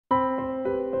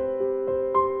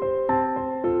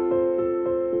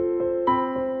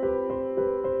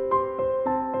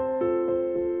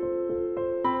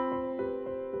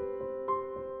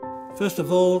First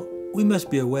of all, we must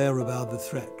be aware about the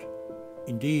threat.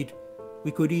 Indeed,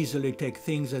 we could easily take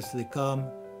things as they come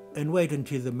and wait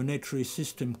until the monetary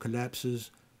system collapses,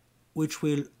 which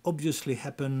will obviously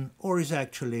happen or is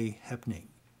actually happening.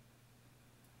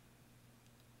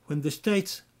 When the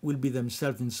states will be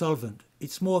themselves insolvent,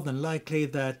 it's more than likely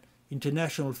that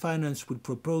international finance will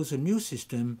propose a new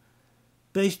system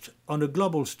based on a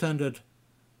global standard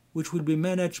which will be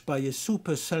managed by a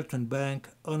super central bank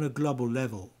on a global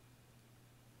level.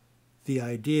 The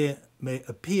idea may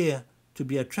appear to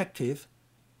be attractive,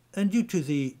 and due to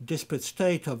the desperate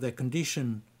state of their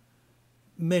condition,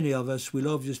 many of us will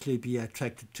obviously be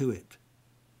attracted to it.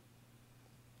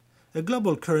 A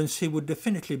global currency would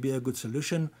definitely be a good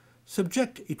solution,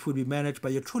 subject it would be managed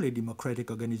by a truly democratic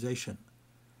organization.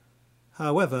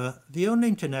 However, the only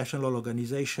international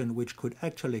organization which could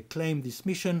actually claim this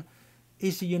mission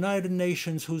is the United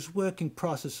Nations, whose working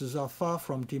processes are far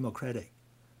from democratic.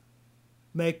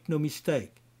 Make no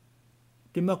mistake,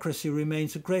 democracy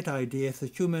remains a great idea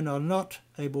that humans are not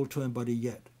able to embody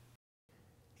yet.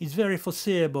 It's very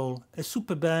foreseeable a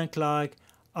superbank like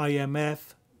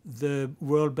IMF, the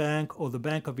World Bank or the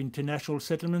Bank of International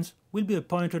Settlements will be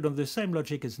appointed on the same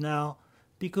logic as now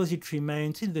because it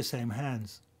remains in the same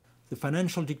hands. The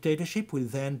financial dictatorship will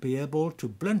then be able to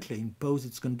bluntly impose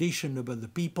its condition about the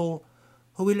people,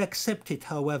 who will accept it,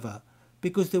 however,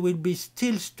 because they will be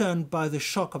still stunned by the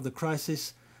shock of the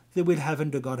crisis they will have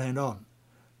undergone head-on.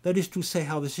 That is to say,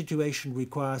 how the situation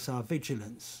requires our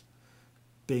vigilance.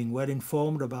 Being well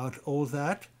informed about all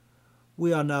that,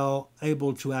 we are now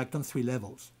able to act on 3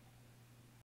 levels.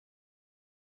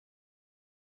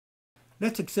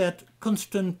 Let's exert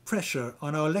constant pressure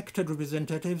on our elected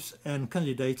representatives and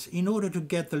candidates in order to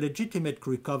get the legitimate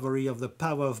recovery of the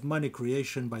power of money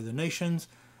creation by the nations,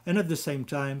 and at the same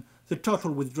time the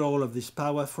total withdrawal of this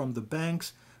power from the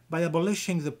banks by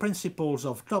abolishing the principles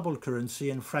of global currency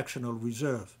and fractional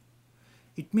reserve.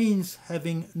 It means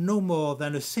having no more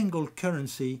than a single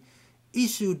currency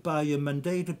issued by a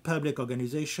mandated public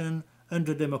organization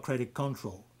under democratic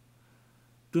control.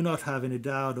 Do not have any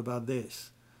doubt about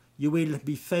this. You will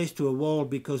be faced to a wall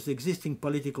because the existing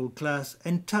political class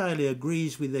entirely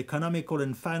agrees with the economical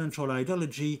and financial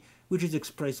ideology which is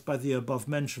expressed by the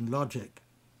above-mentioned logic.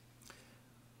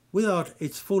 Without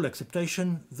its full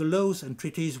acceptation, the laws and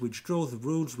treaties which draw the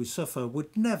rules we suffer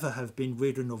would never have been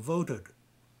written or voted.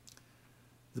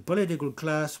 The political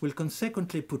class will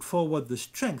consequently put forward the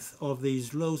strength of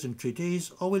these laws and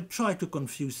treaties, or will try to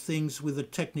confuse things with a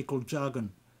technical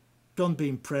jargon. Don't be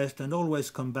impressed and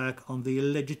always come back on the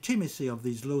illegitimacy of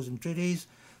these laws and treaties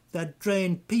that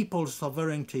drain people's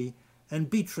sovereignty and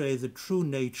betray the true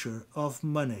nature of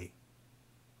money.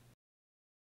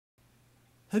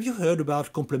 Have you heard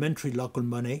about complementary local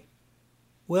money?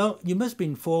 Well, you must be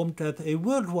informed that a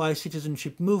worldwide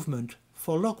citizenship movement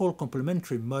for local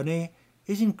complementary money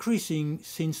is increasing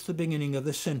since the beginning of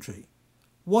the century.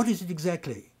 What is it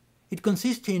exactly? It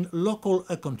consists in local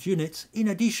account units in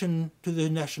addition to the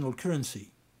national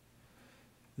currency.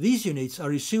 These units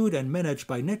are issued and managed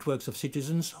by networks of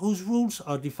citizens whose rules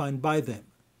are defined by them.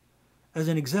 As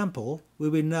an example, we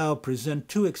will now present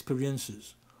 2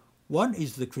 experiences. One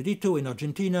is the Credito in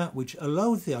Argentina, which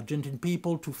allowed the Argentine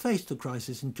people to face the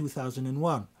crisis in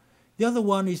 2001. The other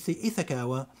one is the Ithaca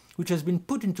Hour, which has been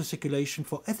put into circulation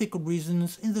for ethical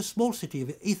reasons in the small city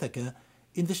of Ithaca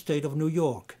in the state of New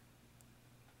York.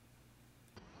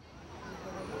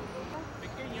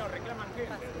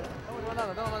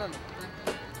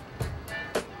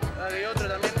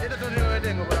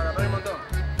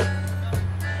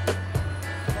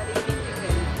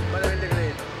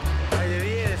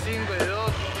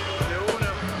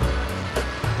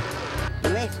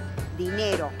 No es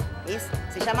dinero,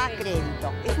 se llama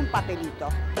crédito, es un papelito,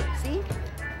 ¿sí?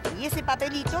 Y ese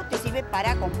papelito te sirve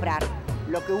para comprar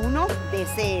lo que uno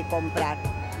desee comprar,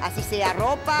 así sea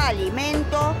ropa,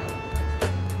 alimento.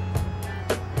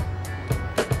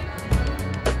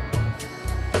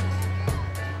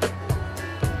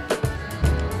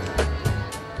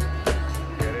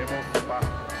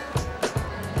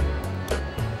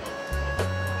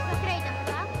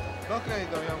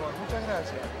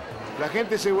 La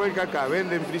gente se vuelca acá,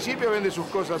 vende, en principio vende sus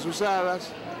cosas usadas,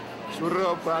 su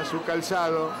ropa, su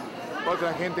calzado.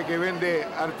 Otra gente que vende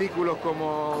artículos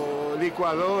como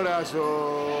licuadoras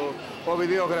o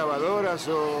videograbadoras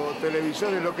o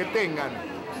televisores, lo que tengan.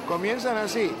 Comienzan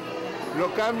así,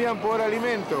 lo cambian por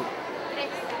alimento. 3.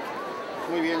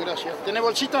 Muy bien, gracias. ¿Tenés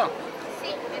bolsita? Sí,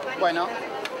 me parece. Bueno.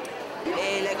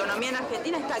 La economía en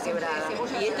Argentina está quebrada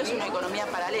y esto es una economía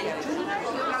paralela.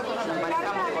 Nos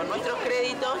manejamos con nuestros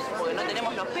créditos porque no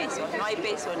tenemos los pesos, no hay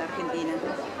peso en Argentina.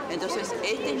 Entonces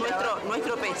este es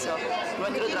nuestro peso,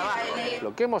 nuestro trabajo.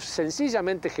 Lo que hemos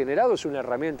sencillamente generado es una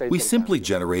herramienta. We simply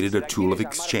generated a tool of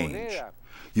exchange.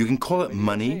 You can call it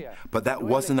money, but that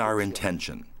wasn't our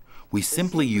intention. We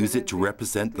simply use it to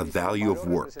represent the value of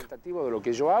work. De lo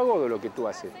que yo hago o de lo que tú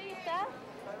haces.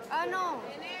 Ah, no.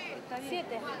 7.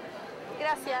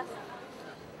 Gracias.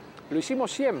 Lo hicimos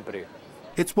siempre.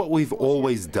 It's what we've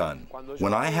always done.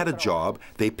 When I had a job,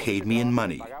 they paid me in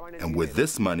money, and with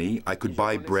this money, I could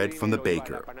buy bread from the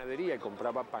baker.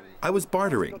 I was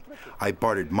bartering. I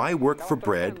bartered my work for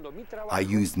bread. I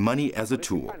used money as a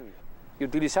tool. Y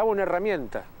utilizaba una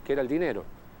herramienta, que era el dinero.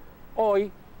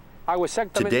 Hoy hago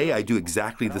exactamente. Today, I do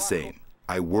exactly the same.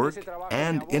 I work,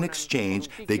 and in exchange,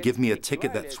 they give me a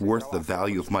ticket that's worth the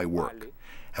value of my work.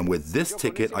 And with this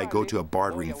ticket, I go to a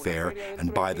bartering fair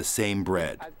and buy the same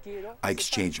bread. I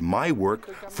exchange my work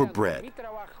for bread.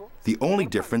 The only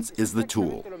difference is the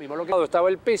tool.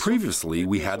 Previously,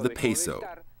 we had the peso.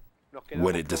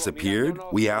 When it disappeared,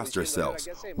 we asked ourselves,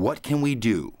 what can we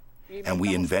do? And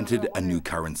we invented a new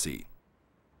currency.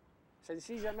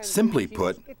 Simply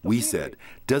put, we said,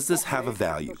 does this have a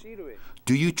value?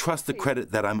 Do you trust the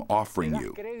credit that I'm offering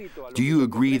you? Do you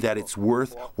agree that it's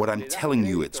worth what I'm telling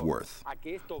you it's worth?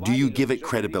 Do you give it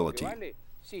credibility?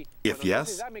 If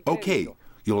yes, okay,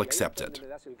 you'll accept it.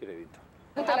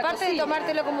 Aparte de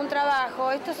tomártelo como un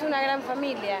trabajo, esto es una gran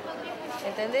familia.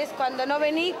 ¿Entendés? Cuando no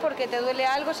venís porque te duele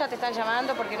algo, ya te están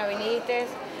llamando porque no viniste.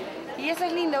 Y eso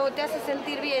es lindo, te hace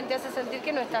sentir bien, te hace sentir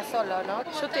que no estás solo, ¿no?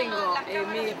 Yo tengo,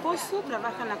 mi esposo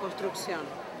trabaja en la construcción,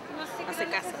 hace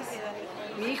casas.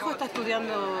 Mi hijo está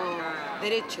estudiando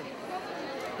Derecho,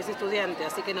 es estudiante,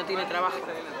 así que no tiene trabajo.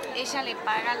 Ella le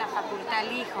paga la facultad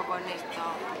al hijo con esto,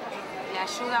 le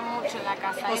ayuda mucho en la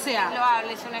casa. O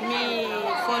sea,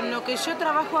 con lo que yo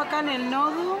trabajo acá en el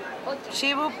nodo,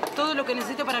 llevo todo lo que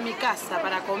necesito para mi casa,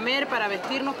 para comer, para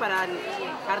vestirnos, para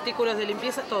artículos de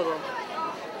limpieza, todo.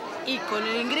 Y con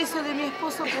el ingreso de mi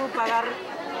esposo puedo pagar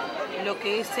lo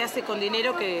que se hace con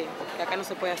dinero que acá no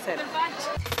se puede hacer.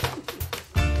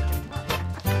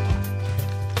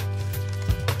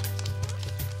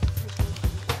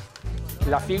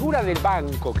 La figura del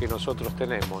banco que nosotros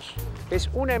tenemos es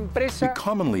una empresa. We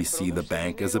commonly see the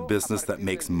bank as a business that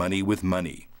makes money with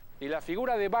money. Y la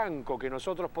figura de banco que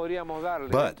nosotros podríamos darle.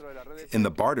 But in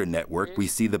the barter network, we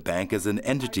see the bank as an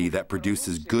entity that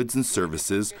produces goods and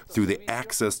services through the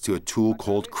access to a tool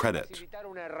called credit.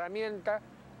 Una herramienta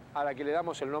a la que le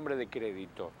damos el nombre de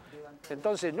crédito.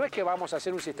 Entonces, no es que vamos a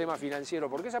hacer un sistema financiero,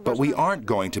 porque esa persona. But we aren't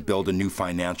going to build a new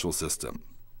financial system.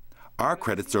 Our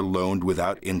credits are loaned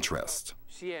without interest.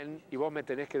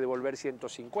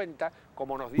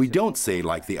 We don't say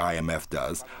like the IMF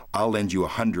does, I'll lend you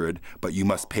 100, but you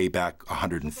must pay back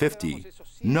 150.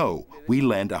 No, we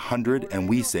lend 100 and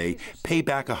we say, pay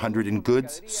back 100 in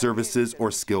goods, services,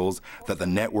 or skills that the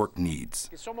network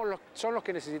needs. Son los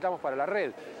que necesitamos para la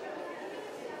red.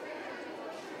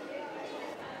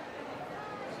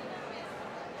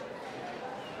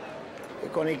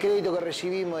 Con el crédito que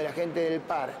recibimos de la gente del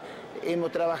PAR,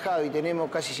 hemos trabajado y tenemos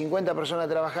casi 50 personas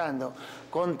trabajando,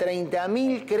 con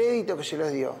 30.000 créditos que se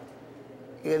los dio,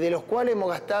 de los cuales hemos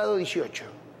gastado 18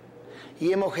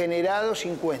 y hemos generado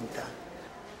 50.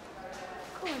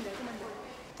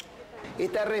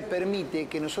 Esta red permite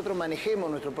que nosotros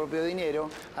manejemos nuestro propio dinero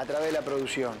a través de la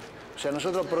producción. O sea,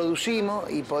 nosotros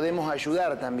producimos y podemos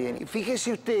ayudar también. Y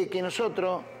fíjese usted que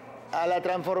nosotros, a la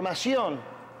transformación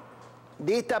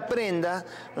de esta prenda,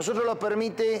 nosotros nos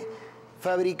permite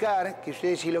fabricar, que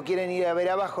ustedes si lo quieren ir a ver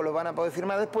abajo lo van a poder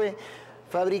firmar después,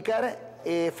 fabricar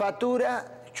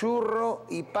factura, churro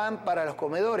y pan para los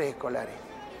comedores escolares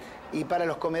y para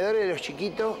los comedores de los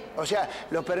chiquitos. O sea,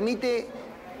 nos permite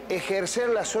ejercer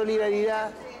la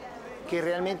solidaridad que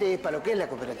realmente es para lo que es la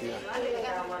cooperativa.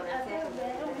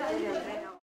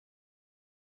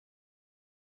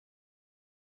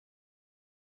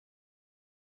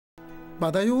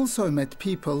 But I also met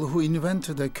people who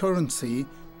invented a currency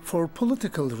for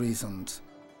political reasons.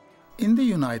 In the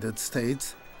United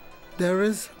States, there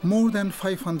is more than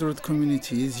 500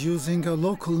 communities using a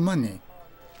local money.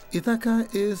 Ithaca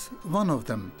is one of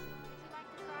them.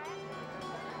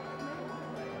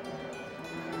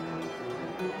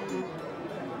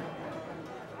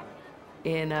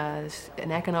 In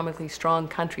an economically strong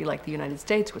country like the United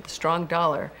States with a strong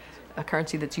dollar, a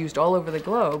currency that's used all over the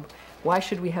globe, why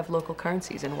should we have local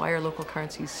currencies, and why are local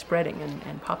currencies spreading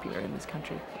and popular in this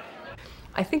country?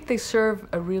 I think they serve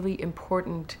a really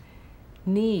important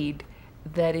need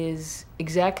that is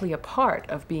exactly a part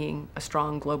of being a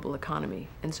strong global economy.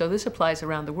 And so this applies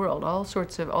around the world, all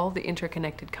the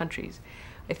interconnected countries.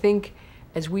 I think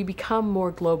as we become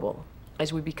more global,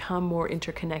 as we become more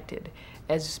interconnected,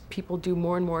 as people do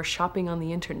more and more shopping on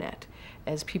the internet,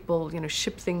 as people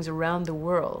ship things around the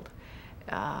world,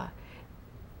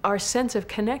 our sense of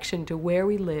connection to where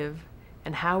we live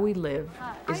and how we live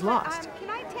is lost. Can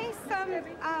I taste some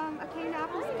cane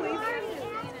apples, please?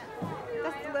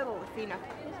 Just a little, Athena.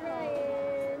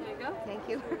 There you go. Thank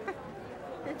you.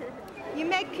 You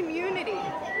make community.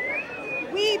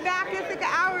 We back Ithaca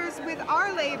Hours with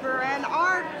our labor and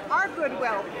our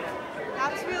goodwill.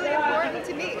 That's really important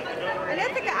to me. And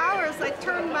Ithaca Hours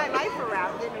turned my life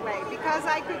around in a way, because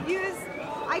I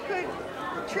could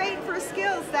trade for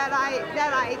skills that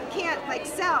I can't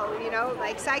sell,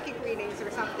 like psychic readings or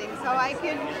something. So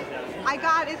I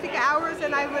got Ithaca Hours,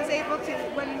 and I was able to,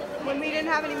 when we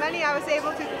didn't have any money, I was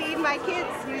able to feed my kids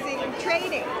using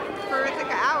trading for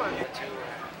Ithaca Hours.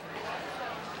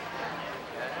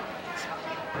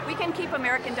 We can keep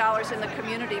American dollars in the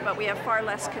community, but we have far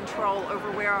less control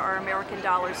over where our American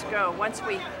dollars go once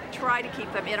we try to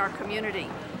keep them in our community.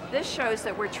 This shows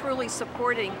that we're truly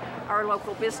supporting our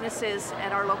local businesses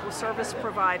and our local service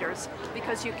providers,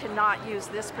 because you cannot use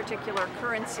this particular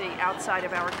currency outside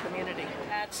of our community.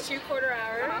 That's 2 quarter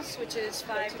hours, which is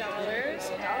 $5,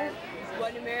 and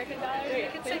 1 American dollar.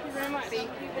 Thank you very much. Thank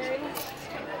you very much.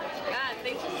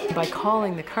 Thank you. By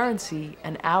calling the currency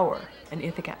an hour, an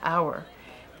Ithaca hour,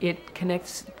 it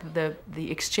connects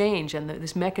the exchange and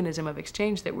this mechanism of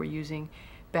exchange that we're using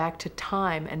back to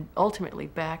time, and ultimately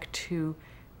back to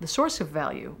the source of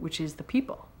value, which is the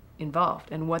people involved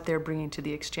and what they're bringing to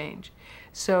the exchange.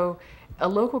 So a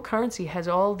local currency has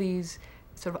all these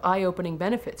sort of eye-opening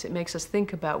benefits. It makes us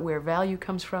think about where value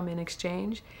comes from in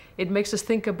exchange. It makes us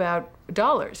think about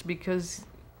dollars, because,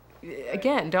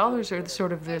 again, dollars are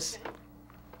sort of this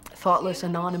thoughtless,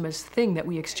 anonymous thing that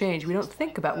we exchange. We don't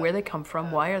think about where they come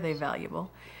from, why are they valuable.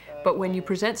 But when you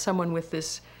present someone with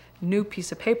this new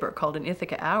piece of paper called an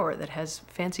Ithaca hour that has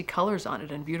fancy colors on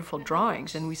it and beautiful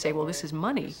drawings, and we say, well, this is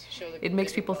money, it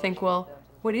makes people think, well,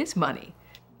 what is money?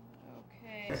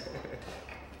 Okay.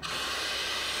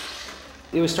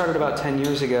 It was started about 10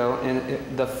 years ago,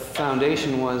 and the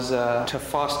foundation was to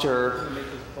foster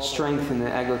strength in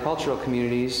the agricultural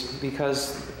communities,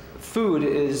 because food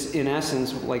is, in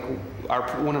essence, like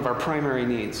one of our primary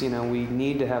needs. We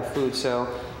need to have food,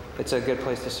 so it's a good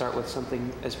place to start with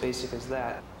something as basic as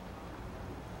that.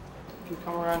 If you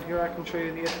come around here, I can show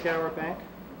you the Ithaca Hour Bank.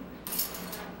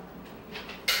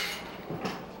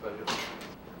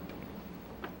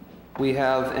 We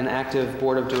have an active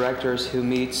board of directors who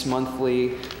meets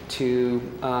monthly to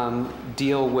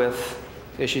deal with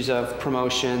issues of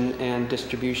promotion and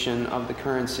distribution of the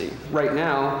currency. Right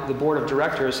now, the board of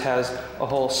directors has a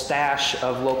whole stash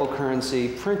of local currency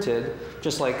printed,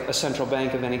 just like a central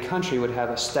bank of any country would have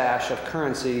a stash of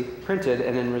currency printed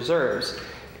and in reserves.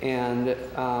 And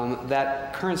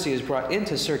that currency is brought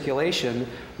into circulation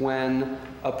when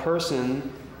a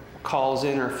person calls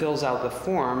in or fills out the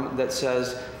form that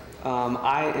says,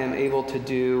 I am able to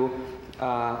do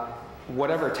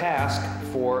whatever task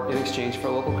in exchange for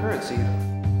local currency.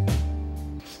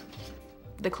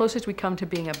 The closest we come to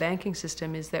being a banking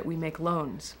system is that we make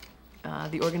loans.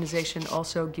 The organization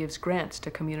also gives grants to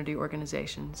community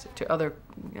organizations, to other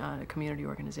community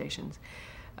organizations.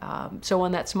 So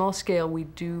on that small scale, we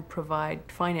do provide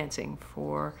financing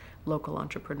for local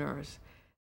entrepreneurs.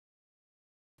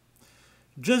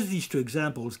 Just these two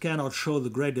examples cannot show the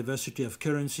great diversity of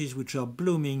currencies which are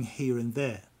blooming here and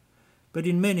there. But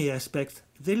in many aspects,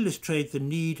 they illustrate the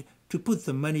need to put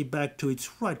the money back to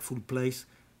its rightful place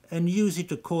and use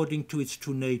it according to its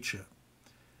true nature.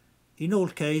 In all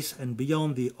cases, and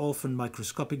beyond the often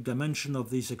microscopic dimension of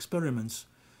these experiments,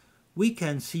 we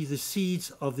can see the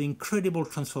seeds of the incredible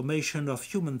transformation of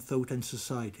human thought and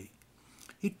society.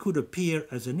 It could appear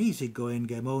as an easy-going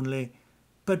game only,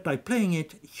 but by playing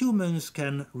it, humans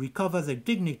can recover their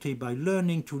dignity by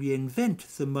learning to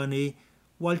reinvent the money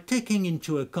while taking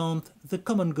into account the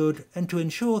common good and to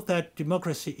ensure that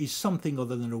democracy is something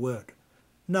other than a word.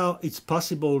 Now it's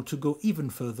possible to go even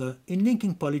further in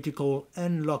linking political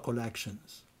and local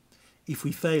actions. If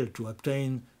we fail to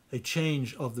obtain a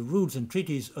change of the rules and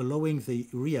treaties allowing the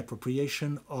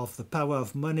reappropriation of the power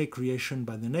of money creation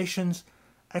by the nations,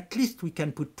 at least we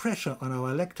can put pressure on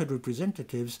our elected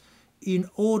representatives in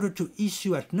order to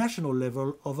issue at national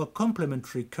level of a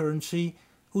complementary currency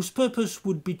whose purpose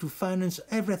would be to finance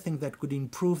everything that could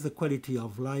improve the quality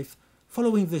of life,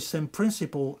 following the same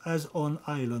principle as on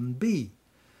Island B.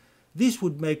 This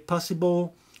would make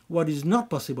possible what is not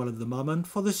possible at the moment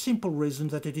for the simple reason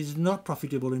that it is not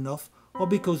profitable enough or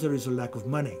because there is a lack of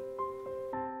money.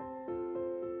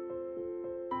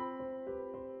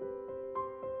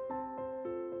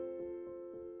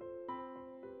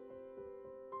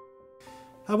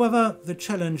 However, the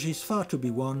challenge is far to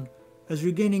be won, as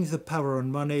regaining the power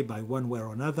on money by one way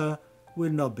or another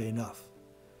will not be enough.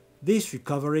 This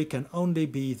recovery can only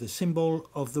be the symbol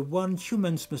of the one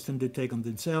humans must undertake on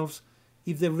themselves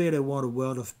if they really want a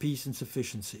world of peace and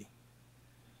sufficiency.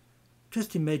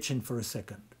 Just imagine for a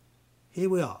second. Here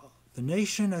we are, the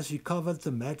nation has recovered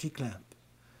the magic lamp.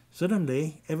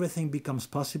 Suddenly, everything becomes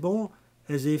possible,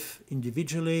 as if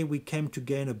individually we came to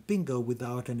gain a bingo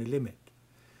without any limit.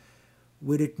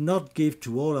 Will it not give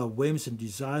to all our whims and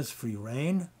desires free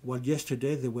rein, while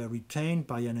yesterday they were retained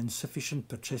by an insufficient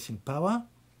purchasing power?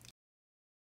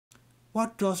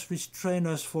 What does restrain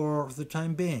us for the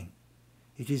time being?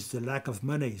 It is the lack of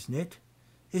money, isn't it?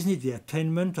 Isn't it the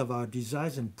attainment of our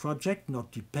desires and projects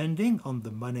not depending on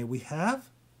the money we have?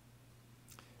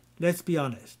 Let's be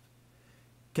honest.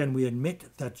 Can we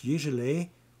admit that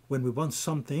usually, when we want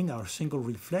something, our single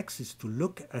reflex is to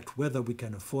look at whether we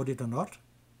can afford it or not?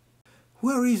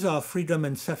 Where is our freedom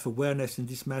and self-awareness in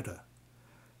this matter?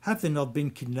 Have they not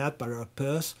been kidnapped by our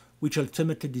purse, which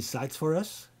ultimately decides for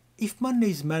us? If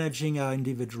money is managing our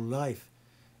individual life,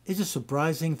 is it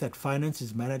surprising that finance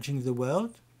is managing the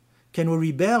world? Can we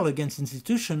rebel against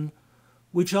institutions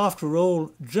which, after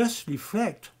all, just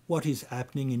reflect what is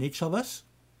happening in each of us?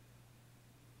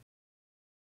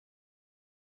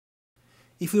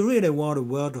 If we really want a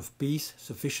world of peace,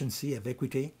 sufficiency, and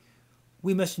equity,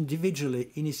 we must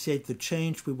individually initiate the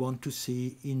change we want to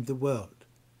see in the world.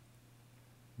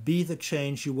 Be the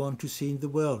change you want to see in the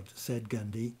world, said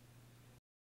Gandhi.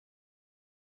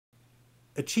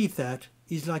 Achieve that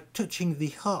is like touching the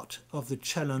heart of the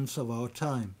challenge of our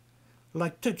time,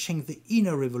 like touching the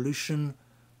inner revolution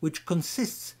which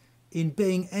consists in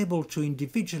being able to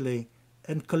individually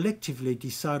and collectively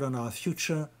decide on our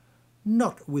future,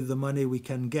 not with the money we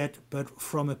can get, but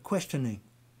from a questioning.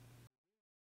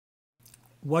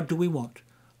 What do we want?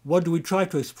 What do we try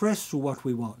to express through what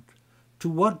we want? To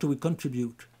what do we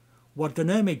contribute? What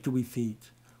dynamic do we feed?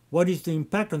 What is the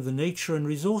impact on the nature and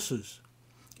resources?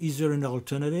 Is there an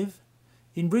alternative?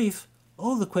 In brief,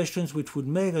 all the questions which would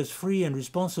make us free and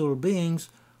responsible beings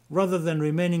rather than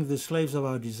remaining the slaves of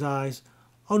our desires,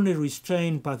 only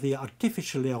restrained by the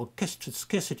artificially orchestrated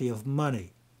scarcity of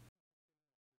money.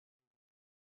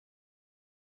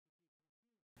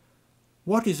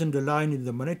 What is underlined in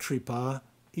the monetary power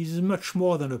is much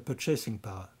more than a purchasing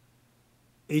power.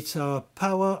 It's our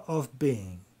power of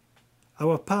being,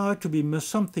 our power to be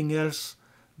something else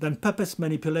than puppets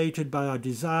manipulated by our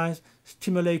desires,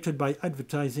 stimulated by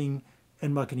advertising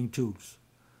and marketing tools.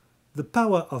 The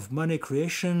power of money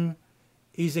creation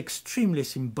is extremely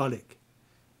symbolic.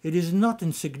 It is not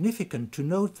insignificant to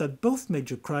note that both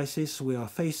major crises we are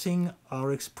facing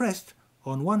are expressed,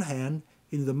 on one hand,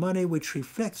 in the money which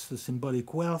reflects the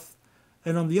symbolic wealth,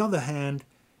 and on the other hand,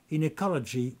 in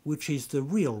ecology, which is the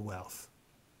real wealth.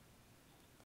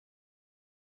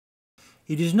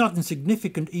 It is not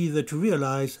insignificant either to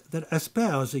realize that as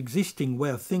per our existing way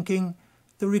of thinking,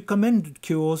 the recommended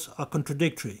cures are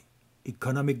contradictory.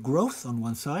 Economic growth on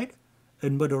one side,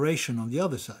 and moderation on the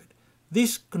other side.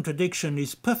 This contradiction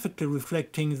is perfectly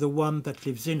reflecting the one that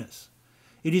lives in us.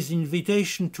 It is an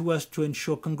invitation to us to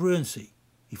ensure congruency.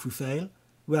 If we fail,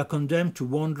 we are condemned to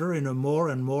wander in a more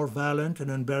and more violent and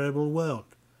unbearable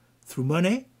world. Through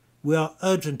money, we are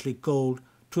urgently called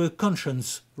to a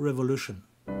conscience revolution.